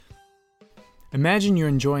Imagine you're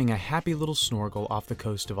enjoying a happy little snorkel off the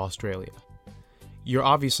coast of Australia. You're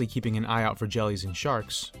obviously keeping an eye out for jellies and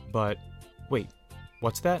sharks, but wait,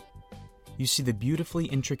 what's that? You see the beautifully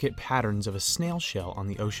intricate patterns of a snail shell on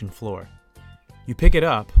the ocean floor. You pick it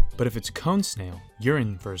up, but if it's a cone snail, you're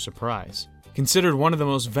in for a surprise. Considered one of the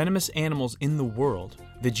most venomous animals in the world,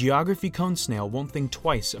 the geography cone snail won't think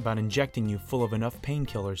twice about injecting you full of enough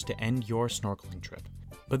painkillers to end your snorkeling trip.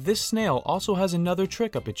 But this snail also has another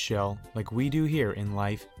trick up its shell, like we do here in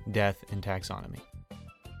Life, Death, and Taxonomy.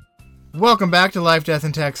 Welcome back to Life, Death,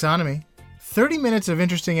 and Taxonomy. 30 minutes of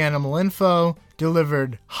interesting animal info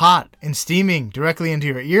delivered hot and steaming directly into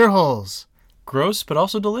your ear holes. Gross, but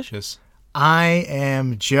also delicious. I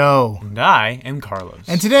am Joe. And I am Carlos.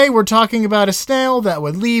 And today we're talking about a snail that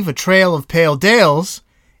would leave a trail of pale Dales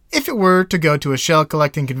if it were to go to a shell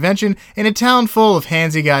collecting convention in a town full of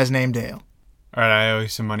handsy guys named Dale. All right, I owe you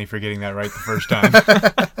some money for getting that right the first time.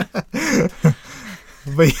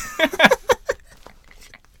 But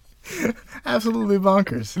absolutely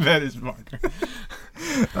bonkers. That is bonkers.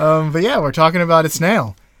 But yeah, we're talking about a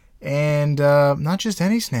snail. And not just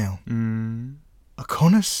any snail. A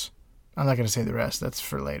conus. I'm not going to say the rest. That's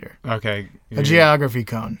for later. Okay. A geography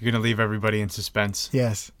cone. You're going to leave everybody in suspense.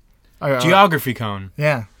 Yes. Geography cone.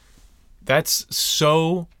 Yeah. That's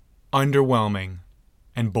so underwhelming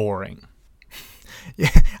and boring. Yeah,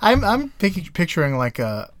 I'm picturing like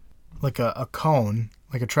a cone,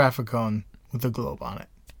 like a traffic cone with a globe on it.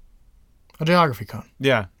 A geography cone.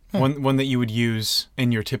 Yeah. One that you would use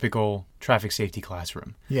in your typical traffic safety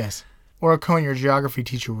classroom. Yes. Or a cone your geography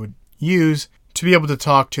teacher would use to be able to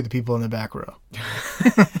talk to the people in the back row.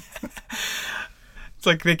 It's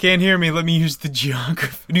like, they can't hear me, let me use the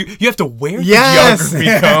geography. You have to wear the Yes!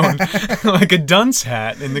 geography cone like a dunce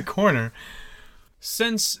hat in the corner.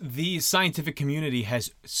 Since the scientific community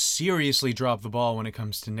has seriously dropped the ball when it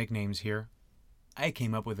comes to nicknames here, I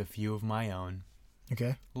came up with a few of my own.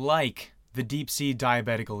 Okay. Like the deep sea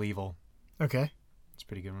diabetical evil. Okay. That's a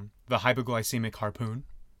pretty good one. The hypoglycemic harpoon.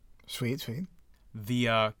 Sweet.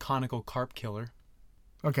 The conical carp killer.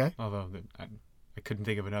 Okay. Although I couldn't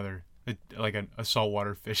think of another, like a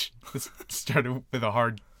saltwater fish that started with a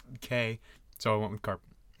hard K, so I went with carp.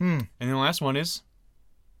 And then the last one is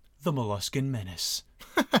the molluscan menace.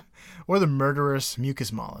 Or the murderous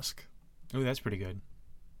mucus mollusk. Oh, that's pretty good.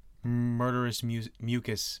 Murderous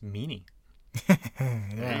mucus meanie.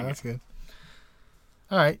 Yeah, that's good.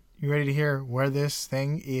 All right. You ready to hear where this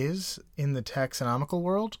thing is in the taxonomical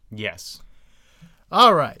world? Yes.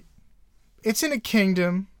 All right. It's in a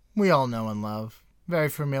kingdom we all know and love. Very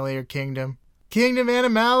familiar kingdom. Kingdom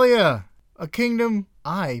Animalia. A kingdom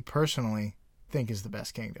I personally think is the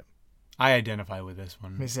best kingdom. I identify with this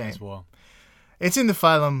one Same. as well. It's in the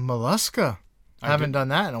phylum Mollusca. I haven't done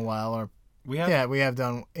that in a while. Or We have? Yeah, we have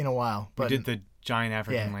done in a while. We But did the giant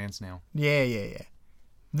African land snail. Yeah.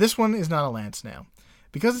 This one is not a land snail.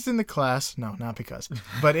 Because it's in the class... No, not because.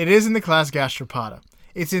 But it is in the class Gastropoda.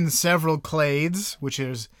 It's in several clades, which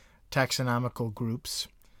is taxonomical groups.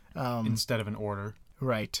 Instead of an order.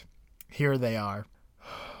 Right. Here they are.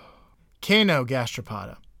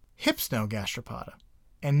 Canogastropoda, Hypsnogastropoda,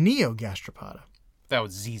 and Neogastropoda. That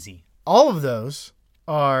was ZZ. All of those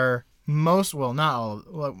are not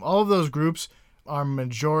all of those groups are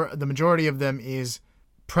the majority of them is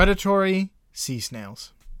predatory sea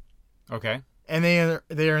snails. Okay. And they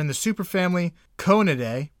are in the superfamily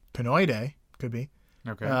Conoidae, could be.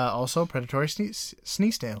 Okay. Also predatory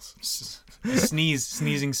sneezetails.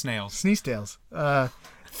 Sneezing snails. Sneezetails.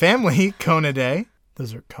 Family Conidae.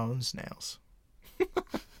 Those are cone snails.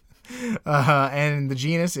 And the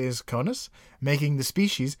genus is Conus, making the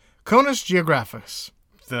species Conus geographus.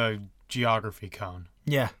 The geography cone.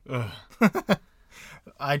 Yeah. Ugh.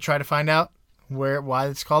 I try to find out why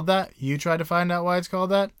it's called that. You try to find out why it's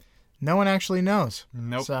called that. No one actually knows.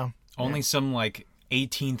 Nope. So Only some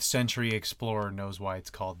 18th century explorer knows why it's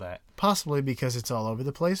called that. Possibly because it's all over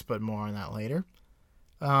the place, but more on that later.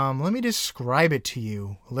 Let me describe it to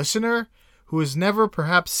you, listener, who has never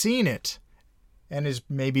perhaps seen it and is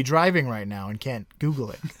maybe driving right now and can't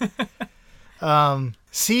Google it.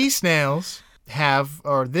 Sea snails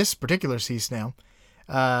this particular sea snail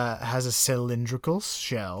has a cylindrical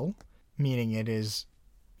shell, meaning it is,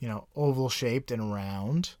 oval shaped and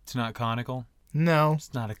round. It's not conical? No.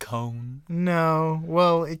 It's not a cone? No.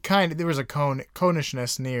 Well, there was a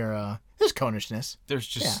conishness near, there's conishness. There's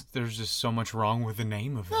just so much wrong with the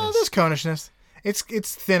name of No, this. there's conishness.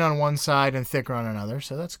 It's thin on one side and thicker on another,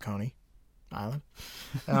 so that's Coney Island.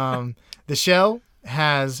 The shell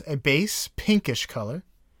has a base pinkish color,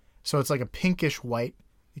 so it's like a pinkish white.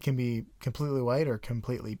 It can be completely white or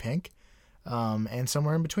completely pink. and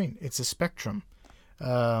somewhere in between. It's a spectrum.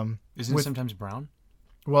 Isn't it sometimes brown?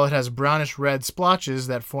 Well, it has brownish red splotches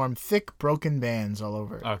that form thick broken bands all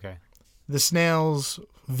over it. Okay. The snail's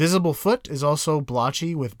visible foot is also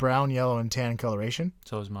blotchy with brown, yellow, and tan coloration,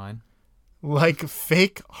 So is mine. like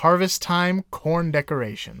fake harvest time corn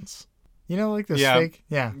decorations. You know, like this Yeah. fake?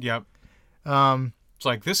 Yeah. Yep. Um, It's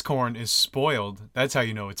like this corn is spoiled. That's how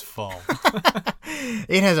you know it's fall.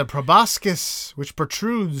 it has a proboscis, which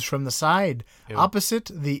protrudes from the side Ew. opposite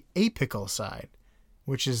the apical side,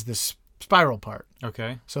 which is the spiral part.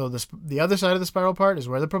 Okay. So the other side of the spiral part is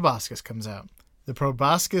where the proboscis comes out. The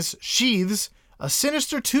proboscis sheathes a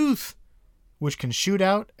sinister tooth, which can shoot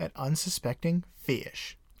out at unsuspecting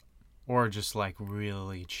fish. Or just like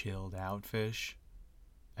really chilled out fish,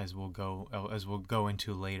 as we'll go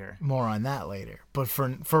into later. More on that later. But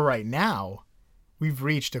for right now, we've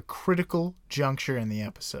reached a critical juncture in the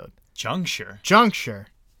episode. Juncture.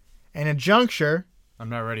 And a juncture I'm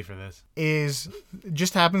not ready for this.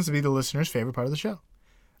 just happens to be the listener's favorite part of the show,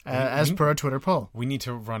 as per a Twitter poll. We need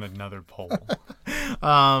to run another poll.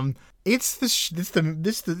 It's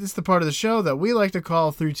the part of the show that we like to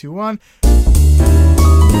call 3, 2, 1.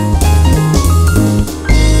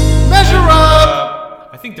 Measure up.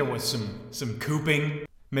 I think there was some cooping,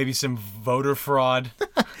 maybe some voter fraud.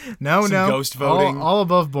 No, Some no. ghost voting. All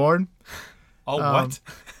above board. Oh, what?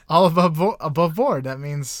 All above board. That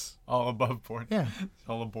means All above board. yeah.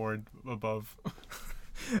 All aboard above.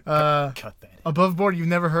 Uh, Cut that. above board. You've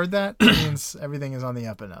never heard that? It means everything is on the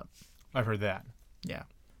up and up. I've heard that. Yeah.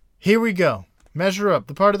 Here we go. Measure up,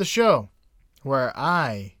 the part of the show where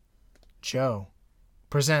I, Joe,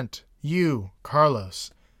 present you,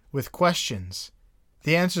 Carlos, with questions,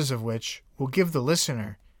 the answers of which will give the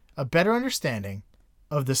listener a better understanding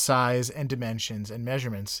of the size and dimensions and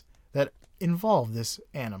measurements that involve this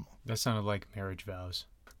animal. That sounded like marriage vows.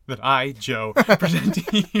 That I, Joe, present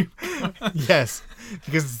to you. Yes,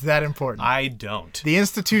 because it's that important. I don't. The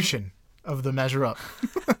institution of the measure up.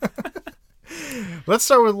 Let's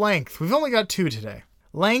start with length. We've only got 2 today.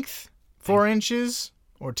 Length, 4 inches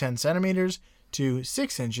or 10 centimeters to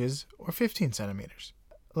 6 inches or 15 centimeters.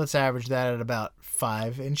 Let's average that at about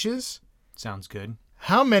 5 inches. Sounds good.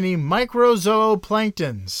 How many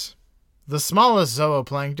microzooplantons, the smallest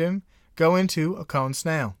zooplankton, go into a cone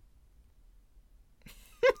snail?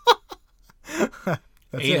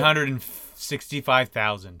 That's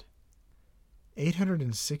 865,000.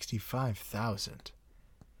 865,000.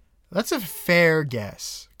 That's a fair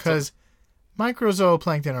guess, because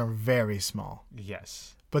microzooplankton are very small.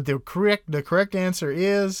 Yes. But the correct answer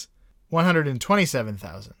is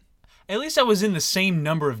 127,000. At least I was in the same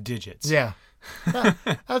number of digits. Yeah,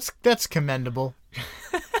 that's commendable.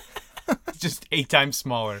 It's just 8 times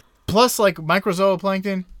smaller. Plus, like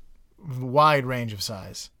microzooplankton, wide range of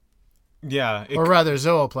size, Yeah. or rather,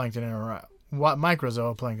 zooplankton and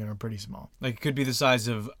microzooplankton are pretty small. Like, it could be the size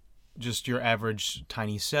of just your average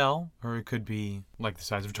tiny cell, or it could be like the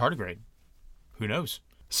size of a tardigrade. Who knows?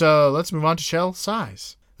 So let's move on to shell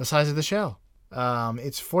size. The size of the shell.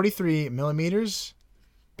 It's 43 millimeters,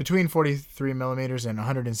 between 43 millimeters and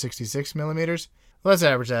 166 millimeters. Let's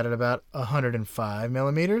average that at about 105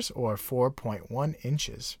 millimeters or 4.1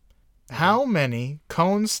 inches. How many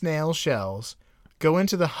cone snail shells go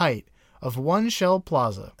into the height of One Shell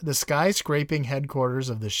Plaza, the skyscraping headquarters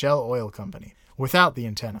of the Shell Oil Company, without the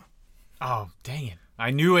antenna? Oh, dang it. I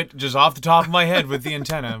knew it just off the top of my head with the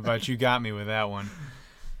antenna, but you got me with that one.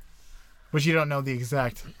 But you don't know the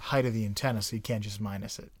exact height of the antenna, so you can't just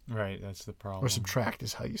minus it. Right, that's the problem. Or subtract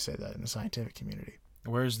is how you say that in the scientific community.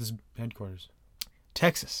 Where's this headquarters?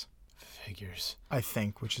 Texas, Figures. I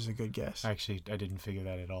think, which is a good guess. Actually, I didn't figure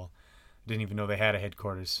that at all. I didn't even know they had a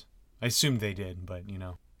headquarters. I assumed they did, but, you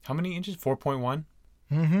know. How many inches? 4.1?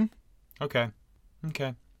 Mm-hmm. Okay.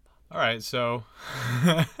 All right, so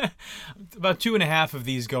about 2.5 of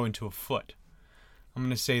these go into a foot. I'm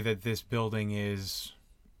going to say that this building is,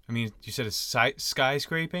 I mean, you said it's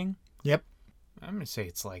skyscraping? Yep. I'm going to say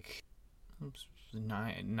it's like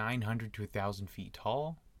 900 to 1,000 feet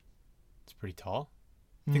tall. It's pretty tall.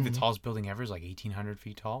 I think the tallest building ever is like 1,800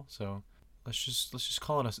 feet tall. So let's just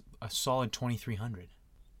call it a solid 2,300.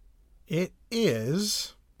 It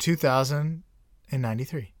is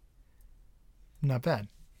 2,093. Not bad.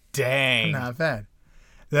 Dang. Not bad.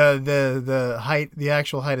 The height, the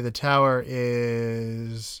actual height of the tower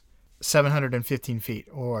is 715 feet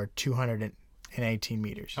or 218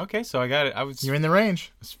 meters. Okay, so I got it. You're in the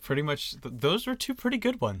range. It's pretty much. Those were 2 pretty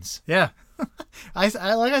good ones. Yeah. I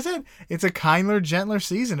like I said, it's a kinder, gentler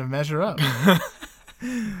season of Measure Up.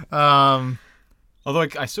 Although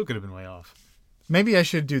I still could have been way off. Maybe I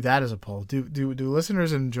should do that as a poll. Do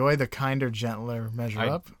listeners enjoy the kinder, gentler measure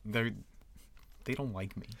up? They don't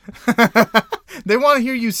like me. They want to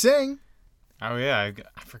hear you sing. Oh yeah,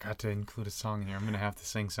 I forgot to include a song in here. I'm gonna have to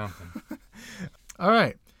sing something. All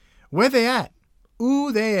right, where they at?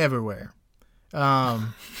 Ooh, they everywhere. Who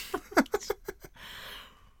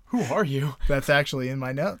are you? That's actually in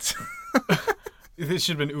my notes. This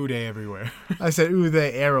should have been Uday everywhere. I said ooh,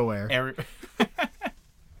 they everywhere.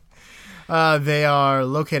 They are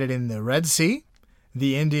located in the Red Sea,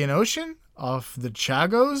 the Indian Ocean, off the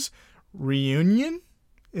Chagos. Reunion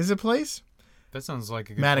is a place. That sounds like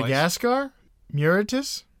a good Madagascar,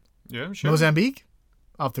 Mauritius, Yeah, sure. Mozambique,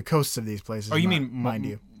 off the coasts of these places. Oh, you mean mind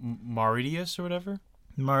you, Mauritius or whatever?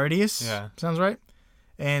 Mauritius. Yeah, sounds right.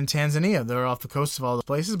 And Tanzania, they're off the coasts of all the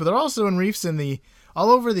places, but they're also in reefs all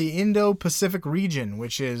over the Indo-Pacific region,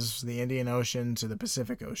 which is the Indian Ocean to the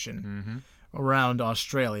Pacific Ocean, around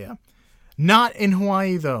Australia. Not in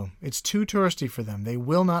Hawaii though; it's too touristy for them. They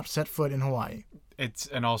will not set foot in Hawaii.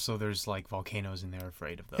 And also there's like volcanoes and they're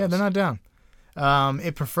afraid of those. Yeah, they're not down.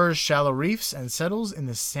 It prefers shallow reefs and settles in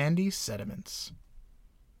the sandy sediments.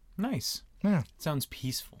 Nice. Yeah. Sounds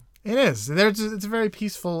peaceful. It is. It's a very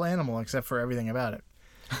peaceful animal, except for everything about it.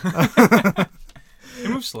 It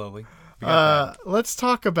moves slowly. Let's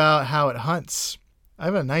talk about how it hunts. I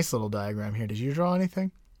have a nice little diagram here. Did you draw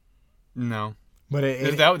anything? No. But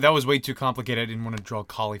that was way too complicated. I didn't want to draw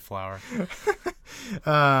cauliflower.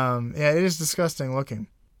 Yeah, it is disgusting looking.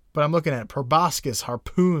 But I'm looking at proboscis,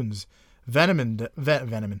 harpoons, venom,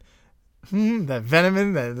 that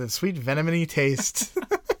sweet venominy taste.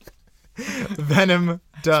 Venom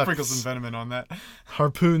ducts. Sprinkle some venom on that.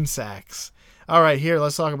 Harpoon sacks. All right, here,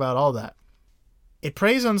 let's talk about all that. It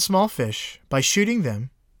preys on small fish by shooting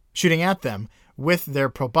at them with their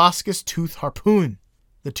proboscis tooth harpoon.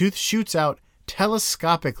 The tooth shoots out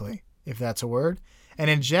telescopically, if that's a word, and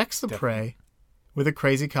injects the prey with a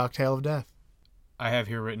crazy cocktail of death. I have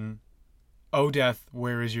here written, "O death,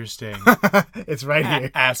 where is your sting?" It's right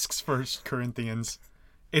here. Asks 1 Corinthians.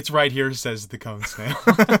 It's right here, says the cone snail.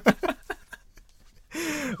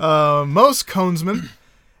 Most conesmen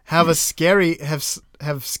have scary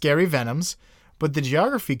venoms, but the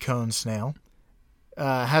geography cone snail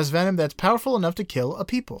has venom that's powerful enough to kill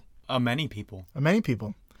Many people. Many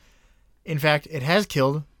people. In fact, it has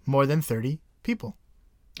killed more than 30 people.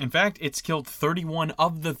 In fact, it's killed 31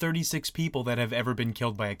 of the 36 people that have ever been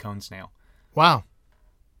killed by a cone snail. Wow.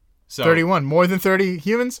 So 31. More than 30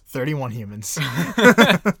 humans? 31 humans.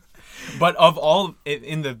 But of all,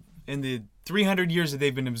 in the 300 years that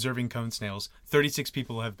they've been observing cone snails, 36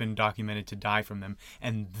 people have been documented to die from them.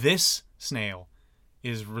 And this snail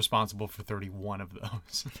is responsible for 31 of those.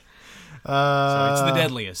 So it's the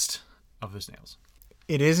deadliest of the snails.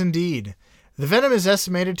 It is indeed. The venom is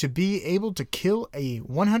estimated to be able to kill a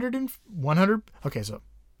 100. Okay, so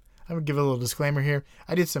I'm going to give a little disclaimer here.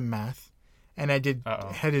 I did some math, and I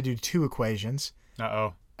had to do 2 equations.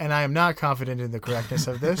 Uh-oh. And I am not confident in the correctness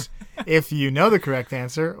of this. If you know the correct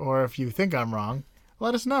answer, or if you think I'm wrong,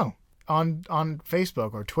 let us know on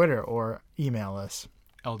Facebook or Twitter, or email us.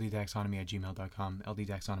 ldtaxonomy@gmail.com.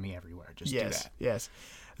 ldtaxonomy everywhere. Just do that. Yes.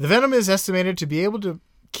 The venom is estimated to be able to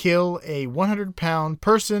kill a 100-pound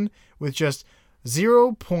person with just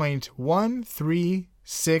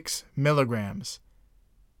 0.136 milligrams.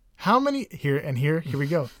 How many here we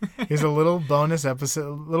go. Here's a little bonus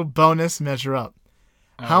measure up.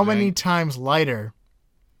 How many times lighter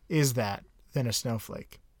is that than a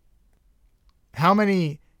snowflake? How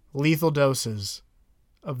many lethal doses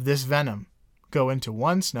of this venom go into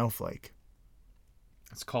one snowflake?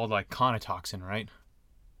 It's called like conotoxin, right?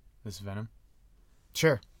 This venom.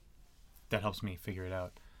 Sure. That helps me figure it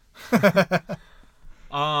out.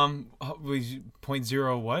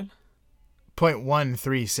 0.0 what?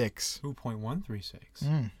 0.136.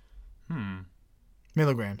 2.136.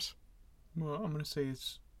 Milligrams. Well, I'm gonna say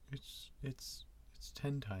it's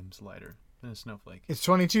 10 times lighter than a snowflake. It's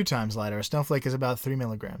 22 times lighter. A snowflake is about 3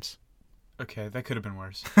 milligrams. Okay, that could have been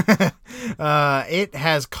worse. It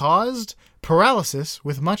has caused paralysis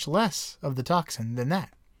with much less of the toxin than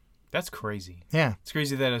that. That's crazy. Yeah. It's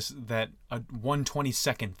crazy that a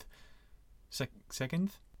 1/22nd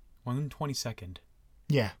second? 1/22nd.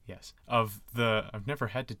 Yeah. Yes. I've never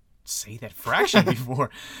had to say that fraction before.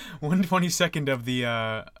 1/22nd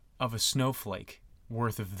of a snowflake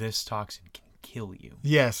worth of this toxin can kill you.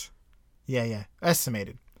 Yes. Yeah.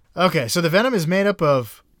 Estimated. Okay, so the venom is made up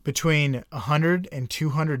of between 100 and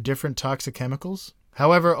 200 different toxic chemicals.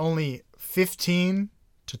 However, only 15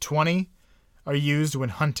 to 20 are used when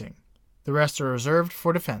hunting. The rest are reserved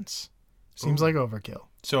for defense. Seems like overkill.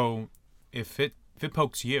 So if it If it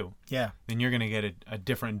pokes you, Yeah. then you're going to get a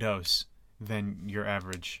different dose than your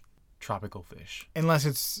average tropical fish. Unless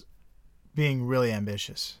it's being really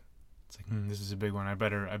ambitious. It's like, this is a big one. I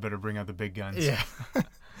better bring out the big guns. Yeah.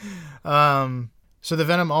 So the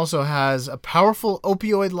venom also has a powerful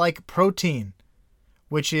opioid-like protein,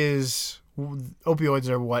 which is opioids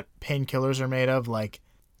are what painkillers are made of, like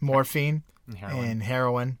morphine and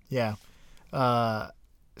heroin. Yeah.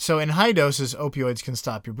 So in high doses, opioids can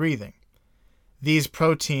stop your breathing. These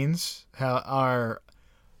proteins are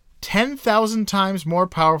 10,000 times more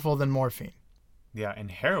powerful than morphine. Yeah, and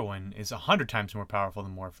heroin is 100 times more powerful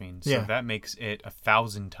than morphine. So Yeah. that makes it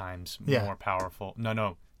 1,000 times Yeah. more powerful.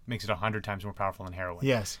 No, makes it 100 times more powerful than heroin.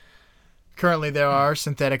 Yes. Currently, there are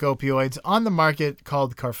synthetic opioids on the market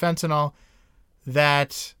called carfentanil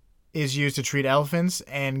that is used to treat elephants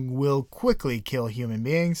and will quickly kill human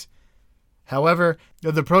beings. However,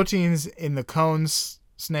 the proteins in the cone's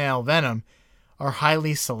snail venom are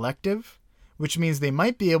highly selective, which means they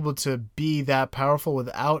might be able to be that powerful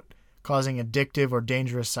without causing addictive or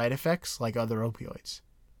dangerous side effects like other opioids.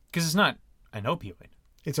 Because it's not an opioid.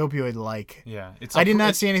 It's opioid-like. Yeah. I did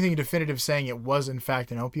not see anything definitive saying it was in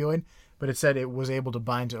fact an opioid, but it said it was able to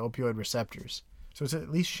bind to opioid receptors. So it's at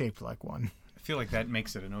least shaped like one. I feel like that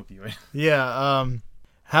makes it an opioid. Yeah.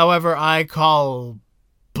 However, I call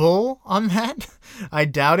bull on that. I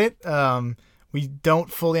doubt it. We don't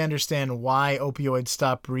fully understand why opioids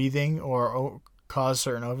stop breathing or cause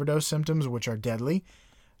certain overdose symptoms, which are deadly,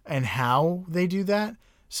 and how they do that.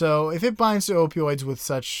 So if it binds to opioids with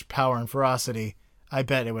such power and ferocity, I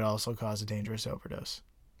bet it would also cause a dangerous overdose.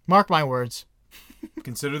 Mark my words.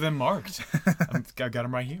 Consider them marked. I got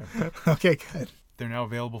them right here. Okay, good. They're now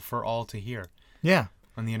available for all to hear Yeah.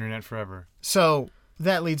 on the internet forever. So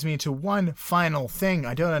that leads me to one final thing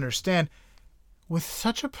I don't understand. With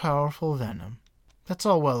such a powerful venom, that's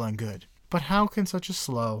all well and good. But how can such a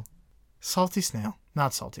slow, salty snail,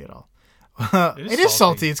 not salty at all, it is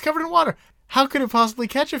salty, it's covered in water. How could it possibly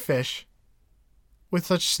catch a fish with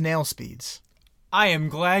such snail speeds? I am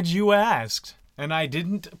glad you asked, and I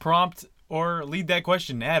didn't prompt or lead that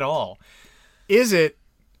question at all. Is it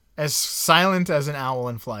as silent as an owl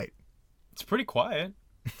in flight? It's pretty quiet.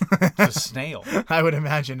 It's a snail. I would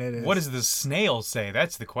imagine it is. What does the snail say?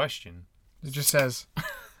 That's the question. It just says...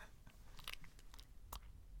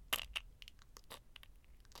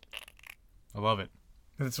 I love it.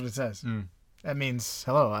 That's what it says. That means,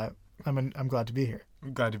 hello, I'm glad to be here.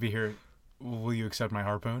 I'm glad to be here. Will you accept my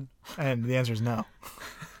harpoon? And the answer is no.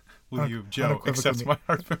 Will you, Joe, accept my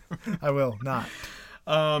harpoon? I will not.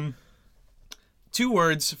 2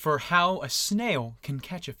 words for how a snail can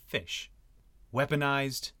catch a fish.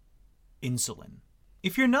 Weaponized insulin.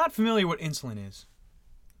 If you're not familiar what insulin is,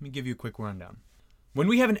 let me give you a quick rundown. When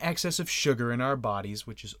we have an excess of sugar in our bodies,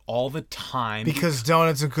 which is all the time... Because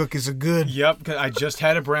donuts and cookies are good. Yep, because I just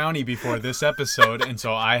had a brownie before this episode, and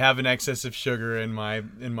so I have an excess of sugar in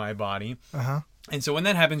my body. Uh-huh. And so when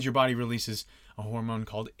that happens, your body releases a hormone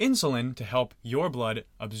called insulin to help your blood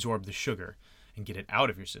absorb the sugar and get it out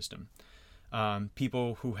of your system.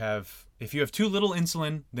 People who have... If you have too little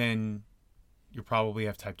insulin, then you probably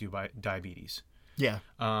have type 2 diabetes. Yeah.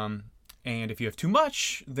 And if you have too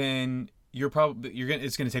much, then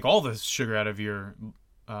it's going to take all the sugar out of your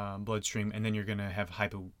bloodstream, and then you're going to have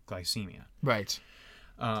hypoglycemia. Right.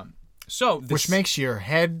 Which makes your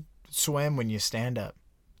head swim when you stand up.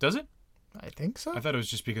 Does it? I think so. I thought it was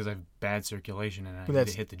just because I have bad circulation and I need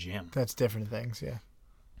to hit the gym. That's different things, yeah.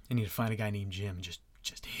 I need to find a guy named Jim and just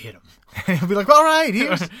hit him. He'll be like, all right,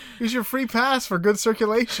 here's your free pass for good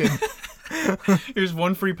circulation. Here's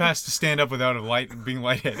one free pass to stand up without being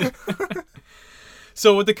lightheaded.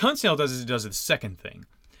 So what the cunt snail does is it does the second thing.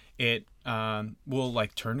 It will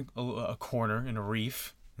like turn a corner in a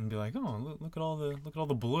reef and be like, oh, look at all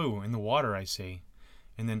the blue in the water I see,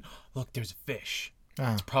 and then look, there's a fish.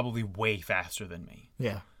 It's probably way faster than me.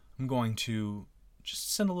 Yeah. I'm going to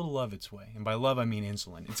just send a little love its way, and by love I mean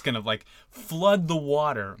insulin. It's gonna like flood the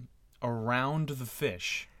water around the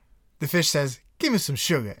fish. The fish says, "Give me some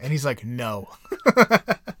sugar," and he's like, "No."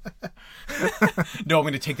 No, I'm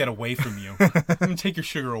going to take that away from you. I'm going to take your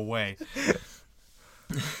sugar away.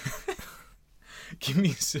 Give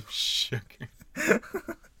me some sugar.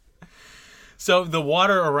 So the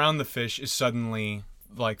water around the fish is suddenly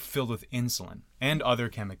like filled with insulin and other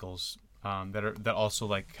chemicals that also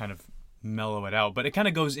like kind of mellow it out. But it kind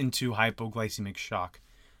of goes into hypoglycemic shock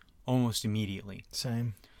almost immediately.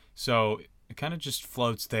 Same. So it kind of just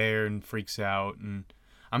floats there and freaks out. And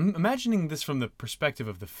I'm imagining this from the perspective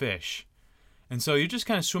of the fish. And so you're just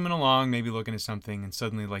kind of swimming along, maybe looking at something, and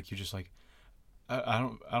suddenly like you're just like, I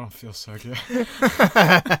don't feel so good.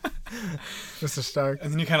 Mr. Stark.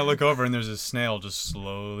 And then you kind of look over and there's a snail just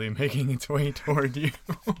slowly making its way toward you.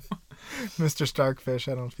 Mr.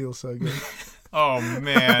 Starkfish, I don't feel so good. Oh,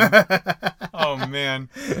 man. Oh, man.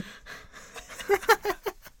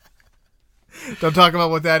 Don't talk about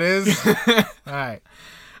what that is. All right.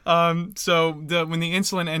 So when the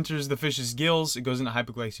insulin enters the fish's gills, it goes into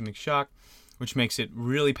hypoglycemic shock, which makes it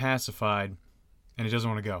really pacified, and it doesn't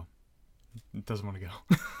want to go. It doesn't want to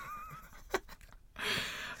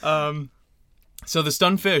go. So the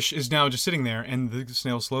stunned fish is now just sitting there, and the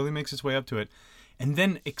snail slowly makes its way up to it, and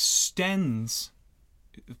then extends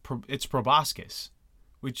its proboscis,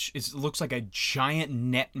 which looks like a giant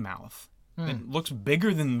net mouth. It looks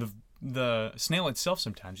bigger than the snail itself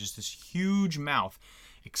sometimes. Just this huge mouth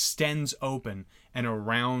extends open and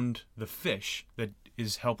around the fish that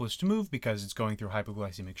is helpless to move because it's going through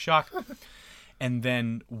hypoglycemic shock. And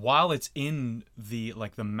then while it's in the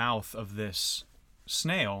mouth of this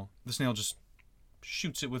snail, the snail just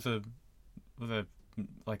shoots it with a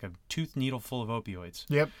tooth needle full of opioids.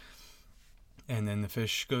 Yep. And then the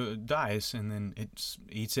fish dies, and then it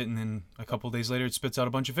eats it, and then a couple days later it spits out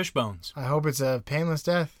a bunch of fish bones. I hope it's a painless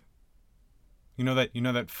death. You know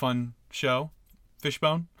that fun show,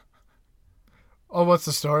 Fishbone? Oh, what's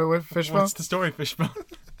the story with Fishbone? What's the story, Fishbone?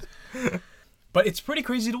 But it's pretty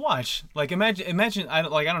crazy to watch. Like imagine I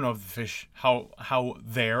don't know if the fish how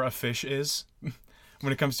there a fish is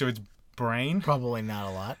when it comes to its brain. Probably not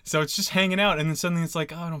a lot. So it's just hanging out, and then suddenly it's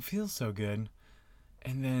like, oh, I don't feel so good.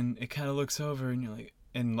 And then it kind of looks over, and you're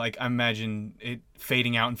like, I imagine it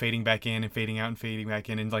fading out and fading back in, and fading out and fading back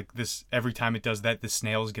in, and like this, every time it does that, the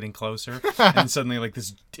snail is getting closer, and suddenly like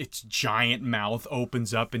its giant mouth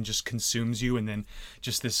opens up and just consumes you, and then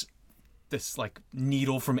just this like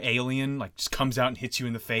needle from Alien like just comes out and hits you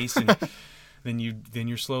in the face, and then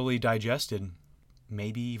you're slowly digested,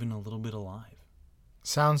 maybe even a little bit alive.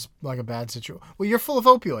 Sounds like a bad situation. Well, you're full of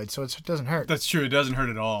opioids, so it doesn't hurt. That's true. It doesn't hurt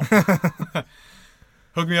at all.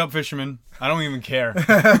 Hook me up, fisherman. I don't even care.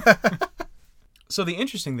 So the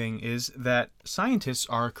interesting thing is that scientists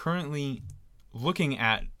are currently looking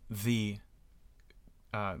at the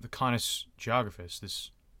Canis geographus,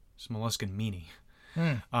 this molluscan meanie,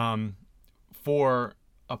 for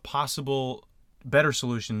a possible better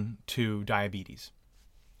solution to diabetes.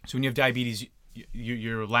 So when you have diabetes,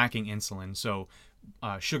 you're lacking insulin, so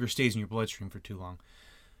sugar stays in your bloodstream for too long.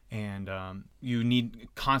 And you need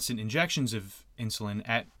constant injections of insulin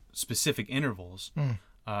at specific intervals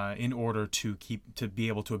in order to be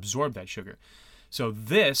able to absorb that sugar. So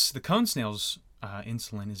the cone snail's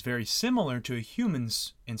insulin is very similar to a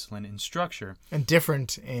human's insulin in structure. And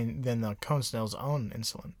different than the cone snail's own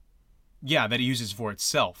insulin. Yeah, that it uses for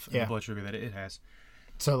itself, and the blood sugar that it has.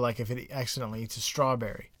 So like if it accidentally eats a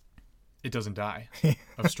strawberry. It doesn't die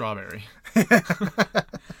of strawberry.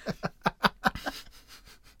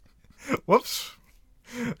 Whoops.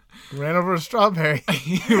 Ran over a strawberry.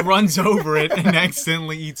 He runs over it and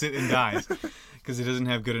accidentally eats it and dies because it doesn't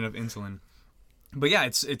have good enough insulin. But yeah,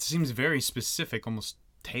 it seems very specific, almost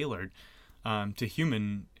tailored to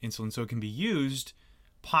human insulin, so it can be used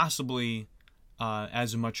possibly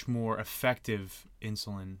as a much more effective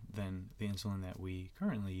insulin than the insulin that we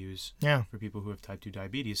currently use for people who have type 2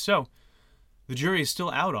 diabetes. So the jury is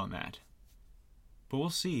still out on that. But we'll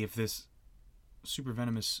see if this super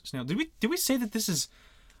venomous snail. Did we say that this is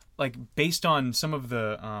like based on some of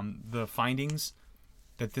the findings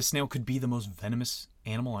that this snail could be the most venomous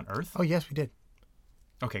animal on Earth? Oh yes, we did.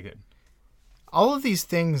 Okay, good. All of these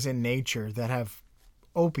things in nature that have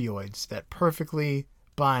opioids that perfectly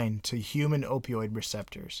bind to human opioid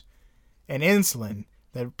receptors, and insulin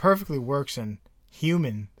that perfectly works in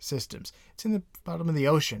human systems. It's in the bottom of the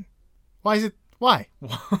ocean. Why is it? Why?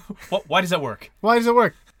 Why does that work? Why does it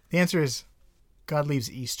work? The answer is God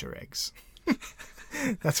leaves Easter eggs.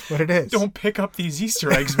 That's what it is. Don't pick up these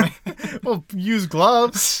Easter eggs, man. Well, use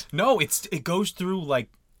gloves. No, it goes through like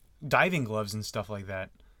diving gloves and stuff like that.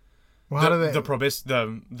 Well, how do they?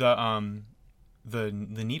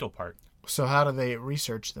 The needle part. So how do they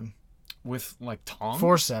research them? With like tongs?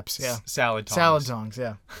 Forceps, yeah. Salad tongs. Salad tongs,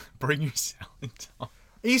 yeah. Bring your salad tongs.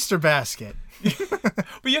 Easter basket.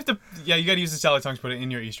 But you have to, you got to use the salad tongs, put it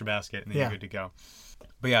in your Easter basket, and then you're good to go.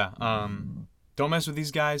 But yeah, don't mess with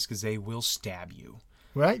these guys because they will stab you.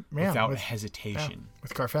 Right? Yeah. Without hesitation. Yeah,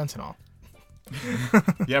 with carfentanil.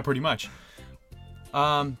 Yeah, pretty much.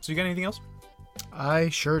 So you got anything else? I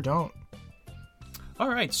sure don't. All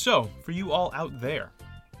right, so for you all out there,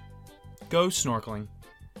 go snorkeling,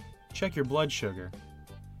 check your blood sugar,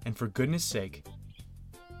 and for goodness sake,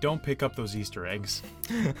 don't pick up those Easter eggs.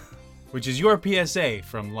 Which is your PSA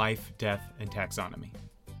from Life, Death, and Taxonomy.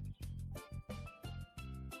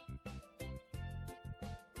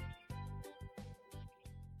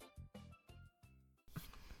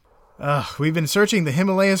 We've been searching the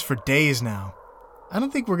Himalayas for days now. I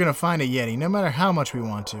don't think we're gonna find a Yeti, no matter how much we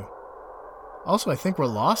want to. Also, I think we're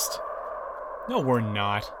lost. No, we're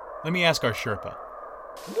not. Let me ask our Sherpa.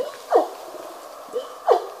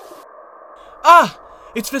 Ah!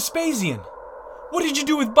 It's Vespasian! What did you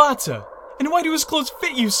do with Batsa? And why do his clothes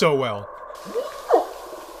fit you so well?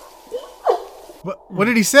 What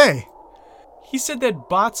did he say? He said that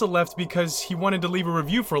Batsa left because he wanted to leave a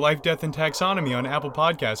review for Life, Death, and Taxonomy on Apple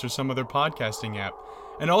Podcasts or some other podcasting app.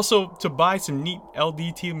 And also to buy some neat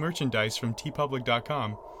LDT merchandise from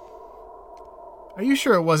tpublic.com. Are you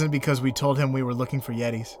sure it wasn't because we told him we were looking for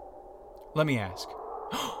Yetis? Let me ask.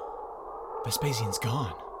 Vespasian's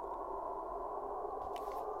gone.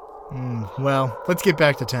 Well, let's get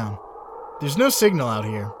back to town. There's no signal out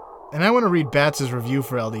here, and I want to read Bats' review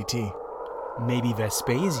for LDT. Maybe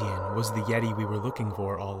Vespasian was the Yeti we were looking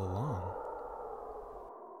for all along.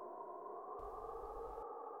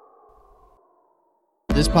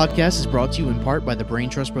 This podcast is brought to you in part by the Brain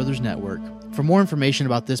Trust Brothers Network. For more information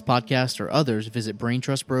about this podcast or others, visit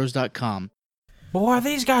braintrustbros.com. Boy,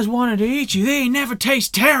 these guys wanted to eat you. They ain't never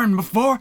tasted Terran before.